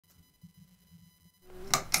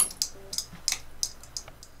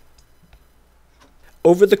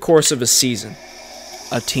Over the course of a season,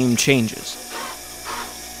 a team changes.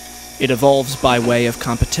 It evolves by way of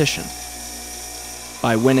competition,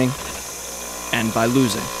 by winning and by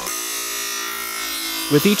losing.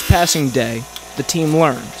 With each passing day, the team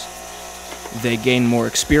learns. They gain more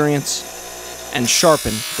experience and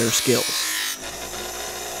sharpen their skills.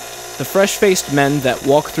 The fresh-faced men that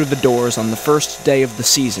walk through the doors on the first day of the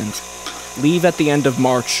season leave at the end of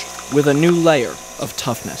March with a new layer of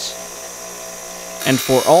toughness. And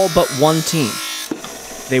for all but one team,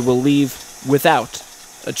 they will leave without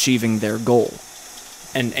achieving their goal,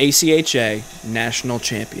 an ACHA National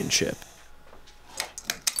Championship.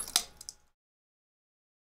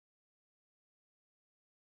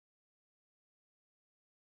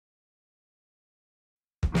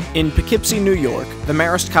 In Poughkeepsie, New York, the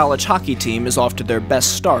Marist College Hockey team is off to their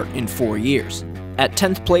best start in 4 years. At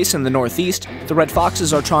 10th place in the Northeast, the Red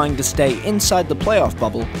Foxes are trying to stay inside the playoff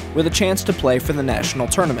bubble with a chance to play for the National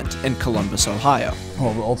Tournament in Columbus, Ohio.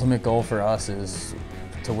 Well, the ultimate goal for us is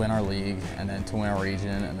to win our league, and then to win our region,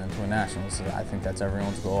 and then to win nationals. So I think that's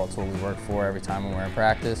everyone's goal. It's what we work for every time when we're in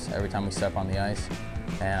practice, every time we step on the ice,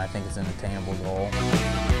 and I think it's an attainable goal.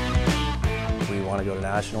 We want to go to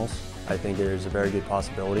nationals. I think there's a very good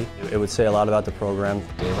possibility. It would say a lot about the program.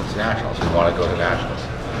 We went to nationals. We want to go to nationals.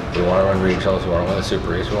 We want to run regionals. We want to win the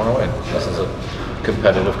Super East. We want to win. This is a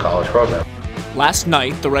competitive college program. Last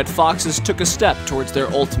night, the Red Foxes took a step towards their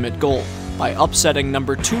ultimate goal by upsetting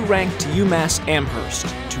number 2 ranked UMass Amherst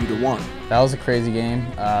 2-1. That was a crazy game,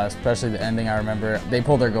 especially the ending. I remember they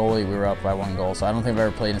pulled their goalie. We were up by 1 goal, so I don't think I've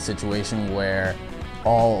ever played in a situation where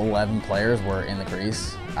all 11 players were in the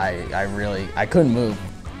crease. I couldn't move.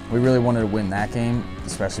 We really wanted to win that game,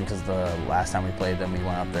 especially because the last time we played them, we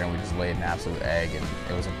went up there and we just laid an absolute egg, and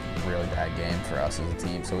it was a really bad game for us as a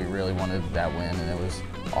team, so we really wanted that win, and it was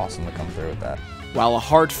awesome to come through with that. While a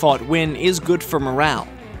hard-fought win is good for morale,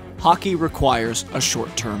 hockey requires a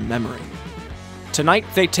short-term memory. Tonight,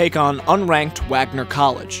 they take on unranked Wagner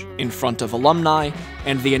College in front of alumni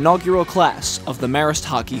and the inaugural class of the Marist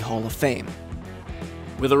Hockey Hall of Fame.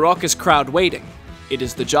 With a raucous crowd waiting, it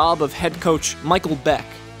is the job of head coach Michael Beck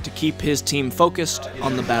to keep his team focused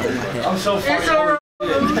on the battle ahead. I'm so sorry.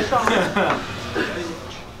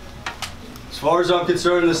 As far as I'm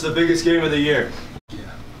concerned, this is the biggest game of the year.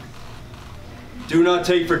 Do not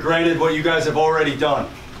take for granted what you guys have already done.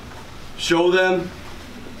 Show them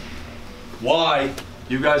why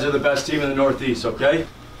you guys are the best team in the Northeast, okay?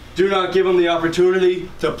 Do not give them the opportunity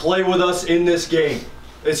to play with us in this game.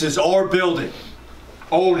 This is our building.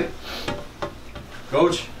 Own it.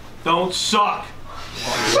 Coach? Don't suck.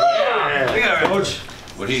 Yeah. Coach?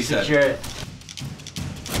 What he said. Sure.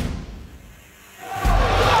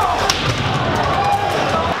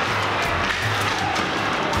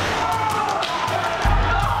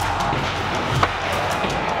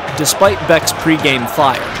 Despite Beck's pregame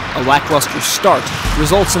fire, a lackluster start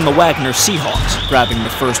results in the Wagner Seahawks grabbing the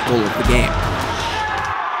first goal of the game.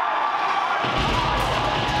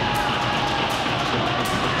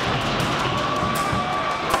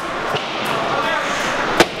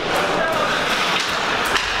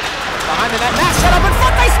 Behind the net, Mass set up in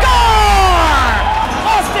front, they score!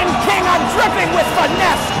 Austin King on dripping with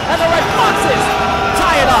finesse, and the Red Foxes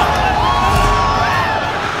tie it up.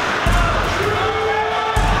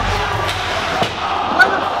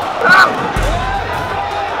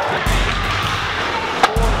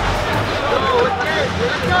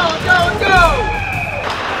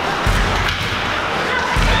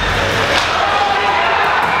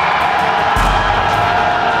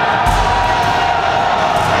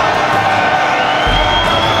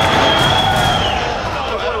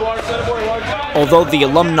 Although the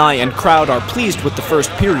alumni and crowd are pleased with the first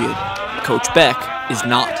period, Coach Beck is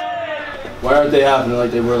not. Why aren't they happening like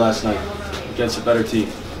they were last night against a better team?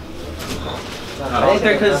 I think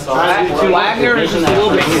they're because Wagner is just a little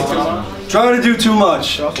bit Trying to do too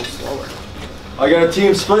much. I got a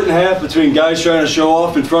team split in half between guys trying to show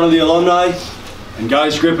off in front of the alumni and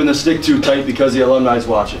guys gripping the stick too tight because the alumni's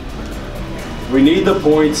watching. We need the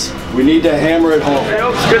points. We need to hammer it home.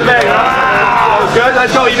 Good thing. That was good.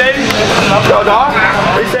 Let's go, you baby. Let's go, dog.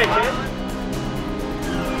 What do you think, kid?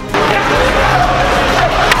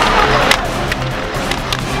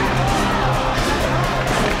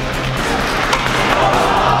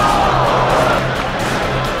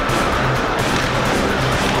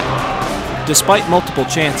 Despite multiple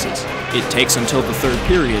chances, it takes until the third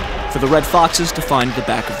period for the Red Foxes to find the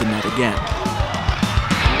back of the net again.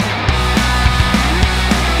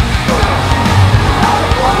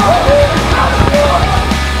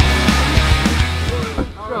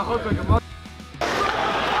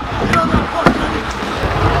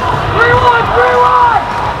 Three-one!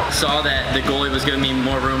 the goalie was giving me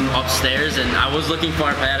more room upstairs, and I was looking for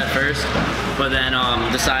a pad at first, but then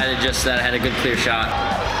decided just that I had a good clear shot.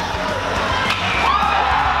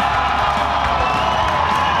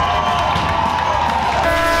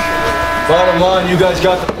 Bottom line, you guys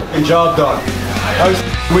got the f***ing job done. Nice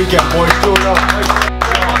weekend, boys. Do it up.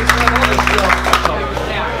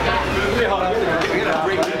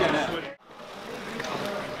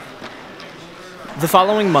 The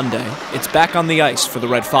following Monday, it's back on the ice for the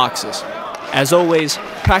Red Foxes. As always,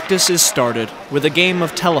 practice is started with a game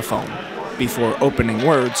of telephone before opening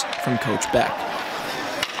words from Coach Beck.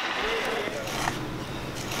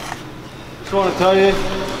 Just want to tell you,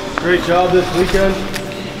 great job this weekend.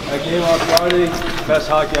 That game on Friday, best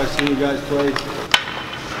hockey I've seen you guys play.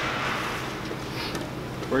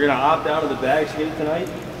 We're going to opt out of the bag skate tonight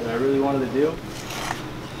that I really wanted to do.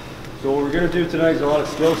 So what we're going to do tonight is a lot of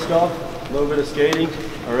skill stuff, a little bit of skating,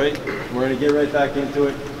 all right? We're going to get right back into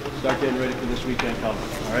it, start getting ready for this weekend coming.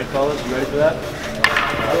 All right, fellas, you ready for that?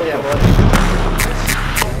 Oh, yeah, buddy.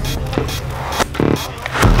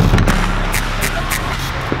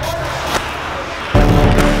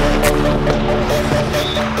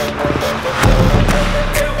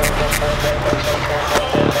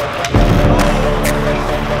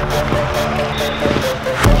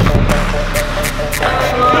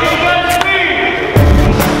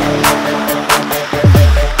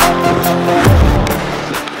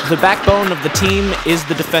 The backbone of the team is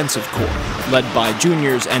the defensive core, led by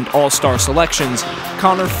juniors and all-star selections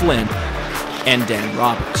Connor Flynn and Dan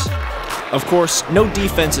Roberts. Of course, no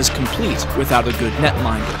defense is complete without a good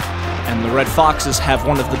netminder, and the Red Foxes have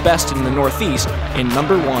one of the best in the Northeast in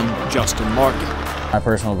 #1 Justin Larkin. My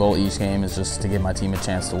personal goal each game is just to give my team a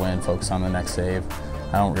chance to win, focus on the next save.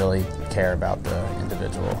 I don't really care about the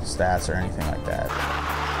individual stats or anything like that.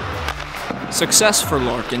 Success for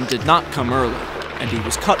Larkin did not come early, and he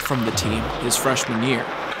was cut from the team his freshman year.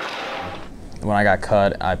 When I got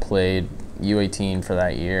cut, I played U18 for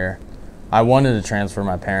that year. I wanted to transfer.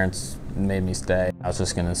 My parents made me stay. I was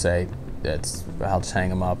just going to say, I'll just hang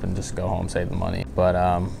them up and just go home, save the money. But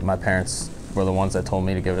my parents were the ones that told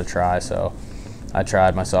me to give it a try, so I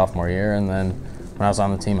tried my sophomore year, and then when I was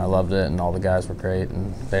on the team, I loved it, and all the guys were great,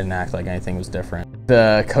 and they didn't act like anything was different.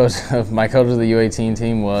 My coach of the U18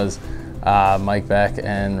 team was Mike Beck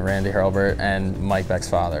and Randy Hurlbert and Mike Beck's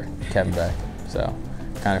father, Kevin Beck. So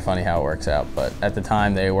kind of funny how it works out, but at the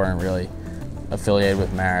time they weren't really affiliated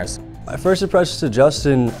with Marist. My first impressions to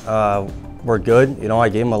Justin were good. You know, I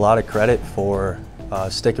gave him a lot of credit for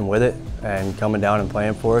sticking with it and coming down and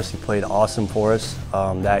playing for us. He played awesome for us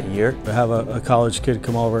that year. To have a college kid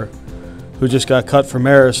come over who just got cut from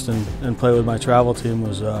Marist and play with my travel team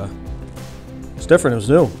was different. It was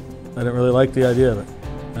new. I didn't really like the idea of it,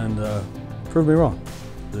 and proved me wrong.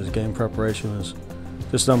 His game preparation was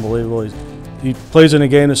just unbelievable. He plays in a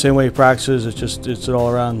game the same way he practices. It's all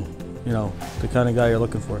around, you know, the kind of guy you're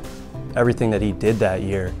looking for. Everything that he did that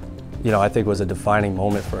year, you know, I think was a defining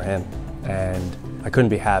moment for him, and I couldn't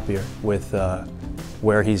be happier with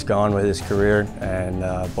where he's gone with his career, and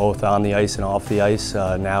both on the ice and off the ice.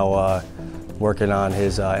 Now working on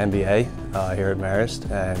his MBA here at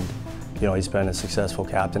Marist, and you know, he's been a successful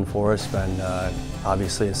captain for us, been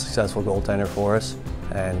obviously a successful goaltender for us,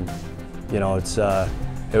 and you know,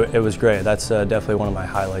 it was great. That's definitely one of my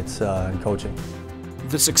highlights in coaching.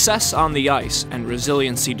 The success on the ice and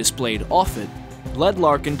resiliency displayed off it led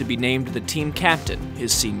Larkin to be named the team captain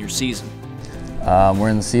his senior season. We're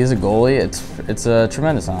in the C as a goalie. It's a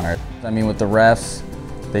tremendous honor. I mean, with the refs,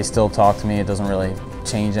 they still talk to me. It doesn't really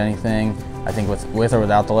change anything. I think with or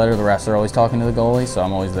without the letter, the refs are always talking to the goalie, so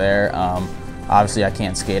I'm always there. Obviously, I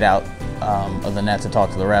can't skate out of the net to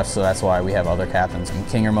talk to the refs, so that's why we have other captains. And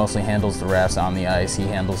Kinger mostly handles the refs on the ice. He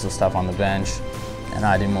handles the stuff on the bench, and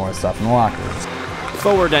I do more stuff in the locker rooms.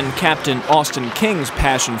 Forward and captain Austin King's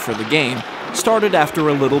passion for the game started after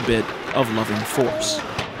a little bit of loving force.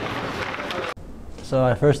 So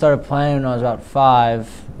I first started playing when I was about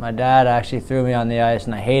 5. My dad actually threw me on the ice,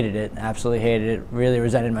 and I hated it, absolutely hated it. Really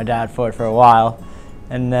resented my dad for it for a while.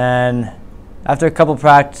 And then after a couple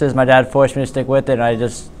practices, my dad forced me to stick with it,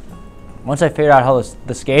 and once I figured out how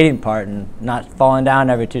the skating part and not falling down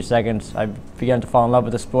every 2 seconds, I began to fall in love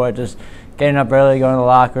with the sport. Just getting up early, going to the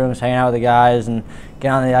locker rooms, hanging out with the guys, and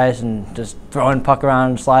getting on the ice and just throwing puck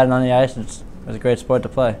around and sliding on the ice. It was a great sport to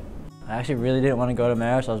play. I actually really didn't want to go to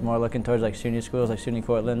Marist. I was more looking towards like SUNY schools, like SUNY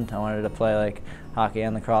Cortland. I wanted to play like hockey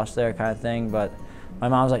and lacrosse there kind of thing, but my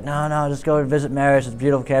mom was like, no, just go visit Marist. It's a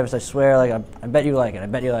beautiful campus, I swear. Like, I bet you like it, I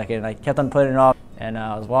bet you like it. And I kept on putting it off. And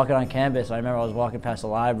I was walking on campus, and I remember I was walking past the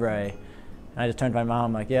library, and I just turned to my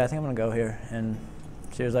mom, like, yeah, I think I'm gonna go here. And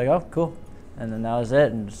she was like, oh, cool. And then that was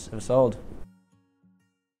it, and it was sold.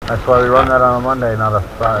 That's why we run that on a Monday, not a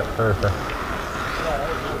Thursday.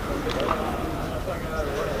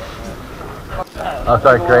 Oh,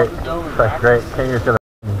 sorry, great. Sorry, great. Kinger's gonna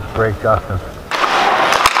break Justin.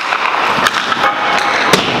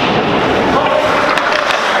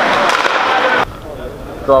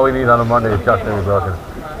 That's all we need on a Monday is Justin to be broken.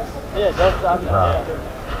 Yeah, don't stop that.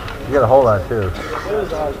 You got a hold on too.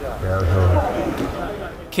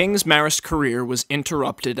 King's Marist career was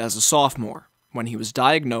interrupted as a sophomore when he was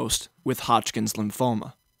diagnosed with Hodgkin's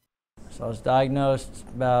lymphoma. So I was diagnosed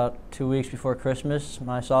about 2 weeks before Christmas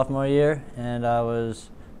my sophomore year, and I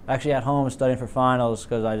was actually at home studying for finals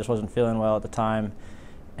because I just wasn't feeling well at the time.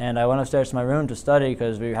 And I went upstairs to my room to study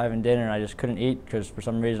because we were having dinner and I just couldn't eat because for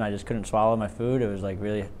some reason I just couldn't swallow my food. It was like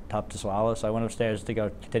really tough to swallow. So I went upstairs to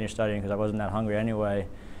go continue studying because I wasn't that hungry anyway.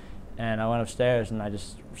 And I went upstairs and I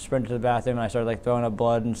just sprinted to the bathroom and I started like throwing up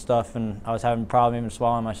blood and stuff, and I was having a problem even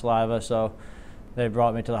swallowing my saliva. So they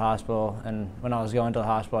brought me to the hospital, and when I was going to the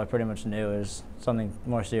hospital I pretty much knew it was something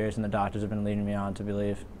more serious than the doctors have been leading me on to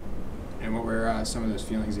believe. And what were some of those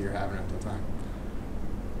feelings that you were having at the time?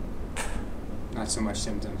 Not so much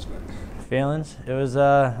symptoms, but feelings. It was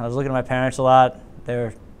I was looking at my parents a lot. They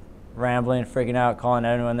were rambling, freaking out, calling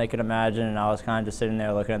anyone they could imagine, and I was kind of just sitting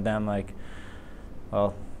there looking at them like,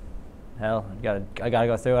 well, hell, I gotta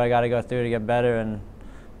go through what I gotta go through to get better, and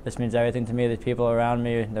this means everything to me. The people around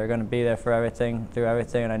me, they're gonna be there for everything, through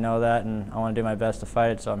everything, and I know that, and I want to do my best to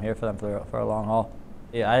fight it. So I'm here for them for a long haul.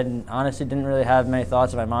 Yeah, I honestly didn't really have many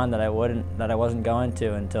thoughts in my mind that I wasn't going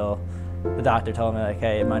to until the doctor told me like,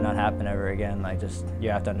 hey, it might not happen ever again. Like, just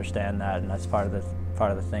you have to understand that, and that's part of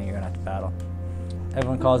the thing you're gonna have to battle.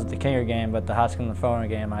 Everyone calls it the Kinger game, but the Hodgkin lymphoma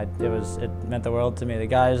game, it meant the world to me. The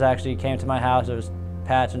guys actually came to my house. It was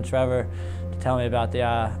Patch and Trevor to tell me about the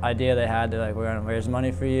idea they had. They're like, we're gonna raise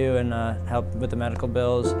money for you and help with the medical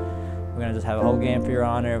bills. We're gonna just have a whole game for your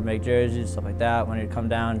honor, make jerseys, stuff like that. When you come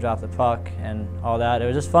down, drop the puck, and all that. It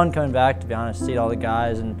was just fun coming back, to be honest, seeing all the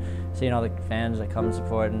guys and seeing all the fans that come and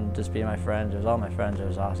support and just being my friends. It was all my friends. It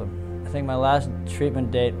was awesome. I think my last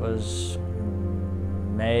treatment date was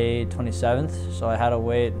May 27th, so I had to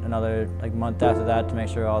wait another month after that to make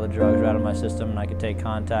sure all the drugs were out of my system and I could take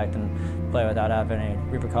contact and play without having any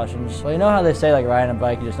repercussions. Well, you know how they say riding a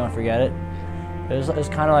bike, you just don't forget it? It was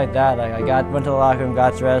kind of like that. Went to the locker room,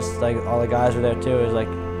 got dressed, all the guys were there too. It was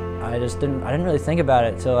I didn't really think about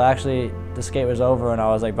it till actually the skate was over and I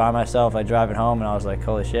was by myself, driving home, and I was like,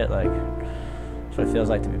 holy shit, that's what it feels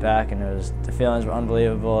like to be back. And the feelings were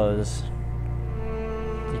unbelievable. It was,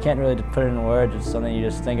 you can't really put it in words. It's something you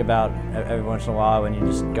just think about every once in a while when you're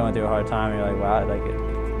just going through a hard time. And you're like, wow,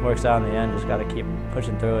 it works out in the end. Just got to keep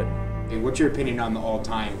pushing through it. And what's your opinion on the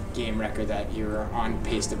all-time game record that you're on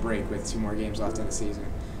pace to break with 2 more games left in the season?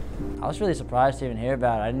 I was really surprised to even hear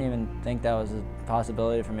about it. I didn't even think that was a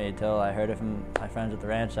possibility for me until I heard it from my friends at the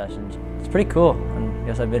ranch sessions. It's pretty cool. And I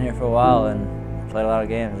guess I've been here for a while and played a lot of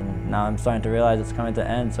games, and now I'm starting to realize it's coming to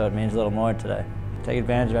end, so it means a little more today. Take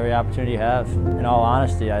advantage of every opportunity you have. In all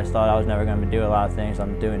honesty, I thought I was never going to do a lot of things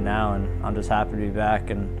I'm doing now, and I'm just happy to be back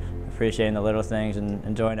and appreciating the little things and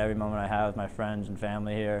enjoying every moment I have with my friends and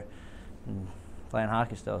family here and playing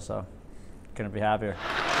hockey still, so couldn't be happier.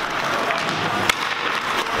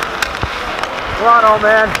 Come on, old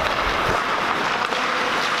man.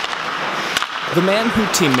 The man who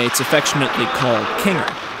teammates affectionately call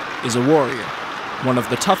Kinger is a warrior, one of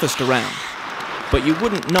the toughest around, but you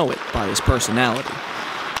wouldn't know it by his personality.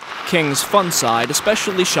 King's fun side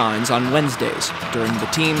especially shines on Wednesdays during the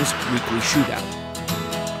team's weekly shootout.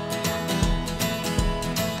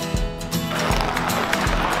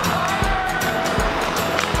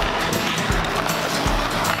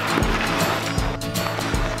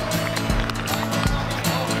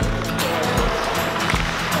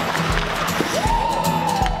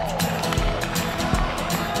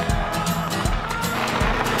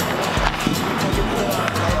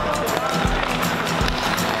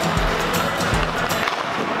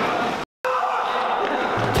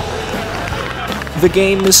 The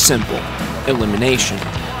game is simple: elimination.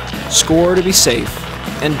 Score to be safe,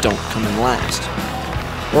 and don't come in last.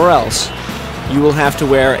 Or else, you will have to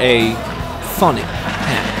wear a funny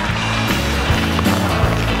hat.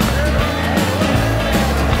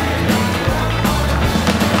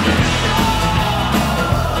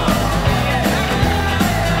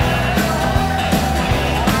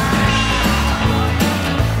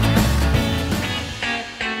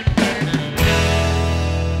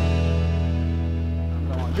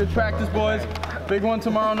 Good practice, boys. Big one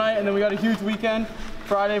tomorrow night, and then we got a huge weekend.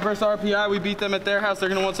 Friday versus RPI, we beat them at their house. They're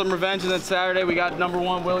going to want some revenge. And then Saturday, we got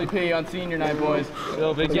 #1 Willie P on senior night, boys.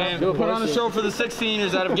 Big game. We'll put on a show for the 6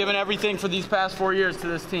 seniors that have given everything for these past 4 years to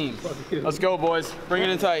this team. Let's go, boys. Bring it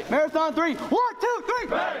in tight. Marathon 3. 1, 2, 3.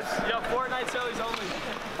 Maris. Yo, Fortnite Sillies only.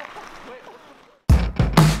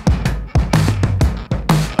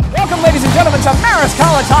 Welcome, ladies and gentlemen, to Marist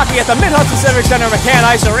College Hockey at the Mid-Hudson Civic Center McCann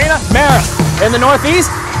Ice Arena. Marist in the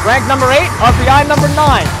Northeast, ranked number 8, RPI number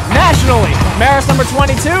 9. Nationally, Marist number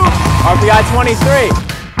 22, RPI 23.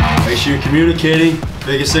 Make sure you're communicating.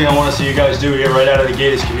 Biggest thing I want to see you guys do here right out of the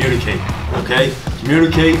gate is communicate, okay?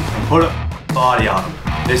 Communicate and put a body on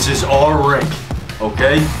them. This is our rink,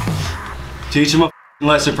 okay? Teach them a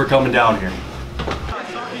lesson for coming down here.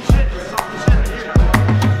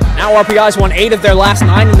 Now RPI's won 8 of their last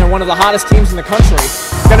 9, and they're one of the hottest teams in the country.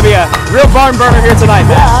 It's going to be a real barn burner here tonight,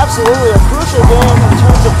 Matt. Yeah, absolutely. A crucial game in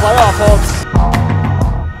terms of playoff hopes.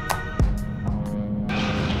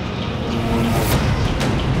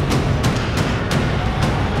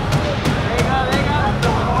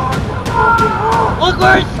 Look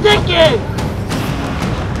where it's sticking!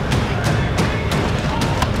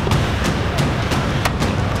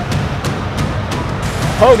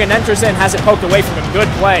 Hogan enters in, has it poked away from him. Good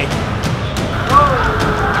play.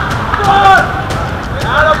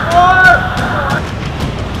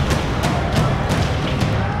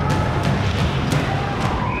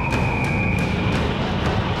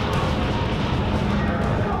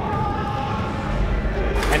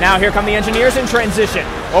 And now here come the Engineers in transition.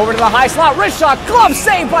 Over to the high slot, wrist shot, glove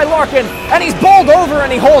saved by Larkin, and he's bowled over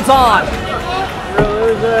and he holds on.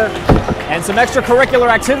 And some extracurricular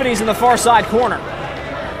activities in the far side corner.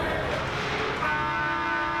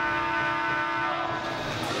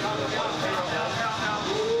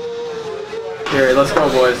 Here, let's go,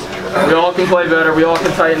 boys. We all can play better. We all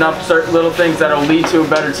can tighten up certain little things that will lead to a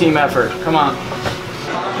better team effort. Come on.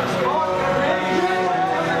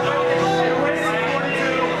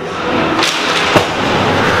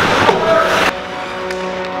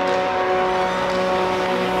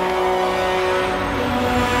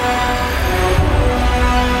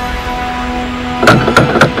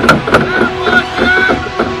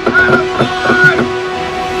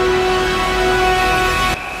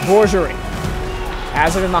 Borgery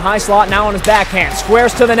has it in the high slot, now on his backhand.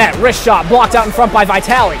 Squares to the net, wrist shot, blocked out in front by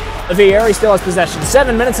Vitale. Vieri still has possession.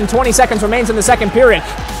 7 minutes and 20 seconds remains in the second period.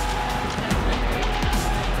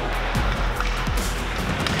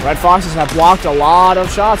 Red Foxes have blocked a lot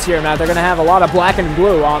of shots here, Matt. They're going to have a lot of black and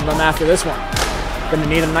blue on them after this one. Going to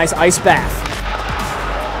need a nice ice bath.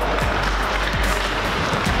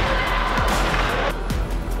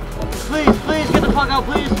 Please, get the puck out,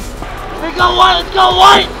 please. Let's go white, let's go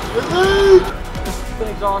white! Been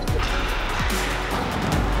exhausted.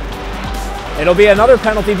 It'll be another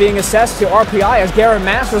penalty being assessed to RPI as Garrett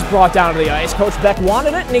Mass was brought down to the ice. Coach Beck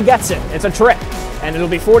wanted it and he gets it. It's a trip. And it'll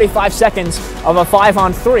be 45 seconds of a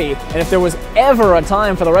 5-on-3. And if there was ever a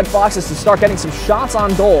time for the Red Foxes to start getting some shots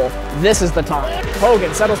on goal, this is the time.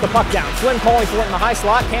 Hogan settles the puck down. Flynn calling for it in the high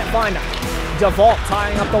slot, can't find him. DeVault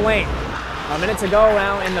tying up the lane. A minute to go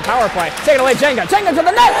now in the power play. Take it away, Jenga. Jenga to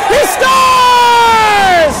the net. He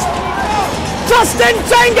scores! Justin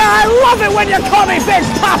Jenga, I love it when you call me Big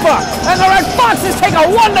Papa. And the Red Foxes take a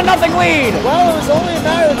 1-0 lead. Well, it was only a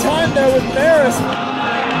matter of time there with Marist.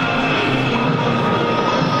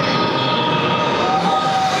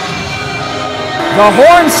 The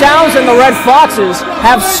horn sounds and the Red Foxes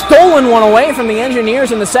have stolen one away from the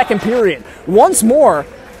Engineers in the second period. Once more,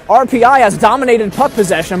 RPI has dominated puck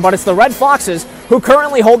possession, but it's the Red Foxes who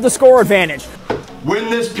currently hold the score advantage. Win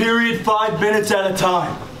this period 5 minutes at a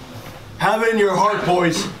time. Have it in your heart,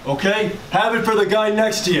 boys, okay? Have it for the guy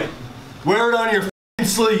next to you. Wear it on your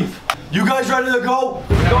sleeve. You guys ready to go?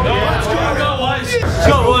 Let's go, boys. Let's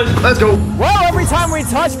go, boys. Let's go. Well, every time we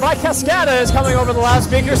touch, my Cascada is coming over the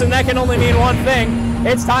loudspeakers, and that can only mean one thing.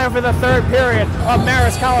 It's time for the third period of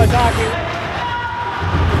Marist College Hockey.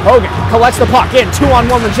 Hogan collects the puck in,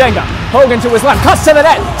 2-on-1 with Jenga. Hogan to his left, cuts to the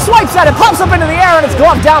net, swipes at it, pops up into the air, and it's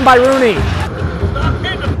gloved down by Rooney.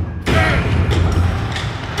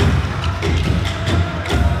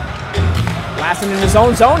 Langston in his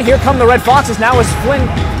own zone. Here come the Red Foxes now as Flynn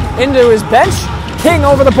into his bench. King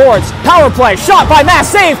over the boards. Power play. Shot by Mass.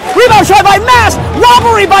 Save. Rebound shot by Mass.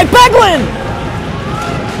 Robbery by Beglin.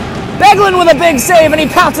 Beglin with a big save, and he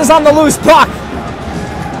pounces on the loose puck.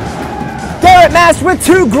 Garrett Mass with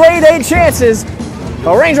 2 grade A chances.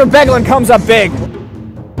 But Ranger Beglin comes up big.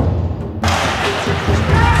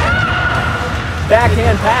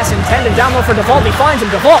 Backhand pass intended down low for DeVault. He finds him.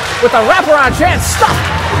 DeVault with a wraparound chance. Stuffed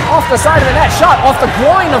off the side of the net. Shot off the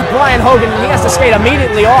groin of Brian Hogan, and he has to skate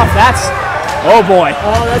immediately off. That's Oh boy.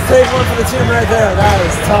 Oh, that's big one for the team right there. That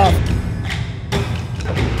is tough.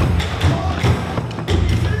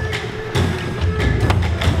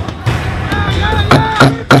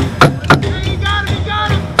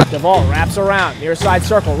 Duvall wraps around, near side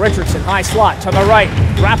circle. Richardson, high slot, to the right.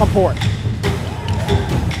 Rappaport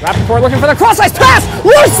looking for the cross-ice pass!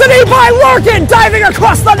 Larceny by Larkin, diving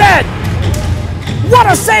across the net! What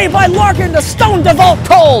a save by Larkin to stone Duvall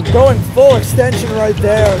cold! Going full extension right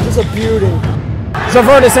there. This is a beauty.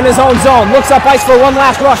 Zaverdis in his own zone, looks up ice for one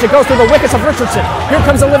last rush. It goes through the wickets of Richardson. Here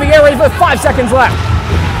comes Olivieri with 5 seconds left.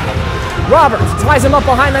 Roberts ties him up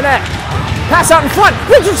behind the net. Pass out in front.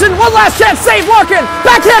 Richardson, one last chance. Save Larkin.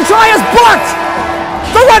 Backhand try is blocked.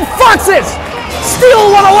 The Red Foxes steal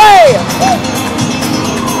one away.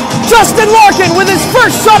 Justin Larkin with his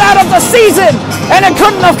first shutout of the season, and it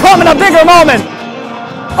couldn't have come in a bigger moment.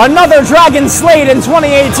 Another Dragon slate in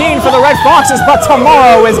 2018 for the Red Foxes, but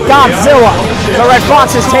tomorrow is Godzilla. The Red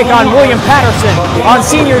Foxes take on William Patterson on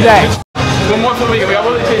Senior Day. One more for the weekend. We got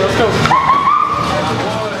Willie P. Let's go.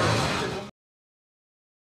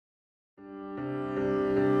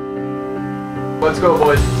 Let's go,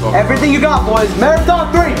 boys. Everything you got, boys.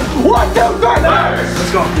 Marathon 3. 1, 2, 3.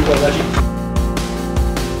 Let's go.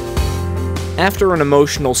 After an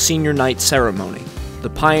emotional senior night ceremony, the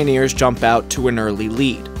Pioneers jump out to an early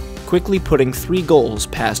lead, quickly putting 3 goals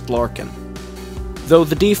past Larkin. Though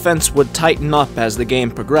the defense would tighten up as the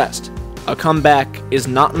game progressed, a comeback is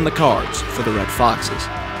not in the cards for the Red Foxes.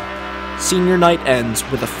 Senior night ends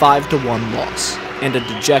with a 5-1 loss and a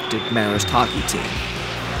dejected Marist hockey team.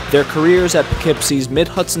 Their careers at Poughkeepsie's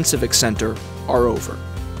Mid-Hudson Civic Center are over,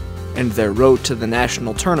 and their road to the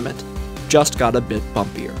national tournament just got a bit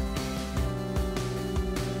bumpier.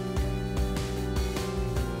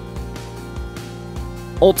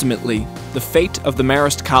 Ultimately, the fate of the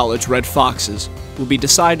Marist College Red Foxes will be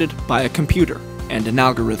decided by a computer and an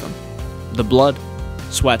algorithm. The blood,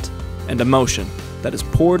 sweat, and emotion that is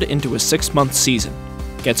poured into a 6-month season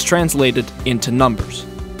gets translated into numbers,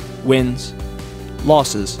 wins,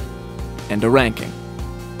 losses, and a ranking.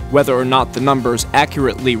 Whether or not the numbers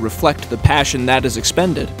accurately reflect the passion that is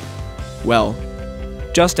expended, well,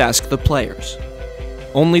 just ask the players.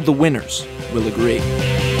 Only the winners will agree.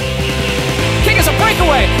 King is a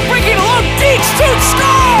breakaway, breaking along, Deeks shoots,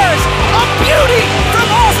 scores! A beauty!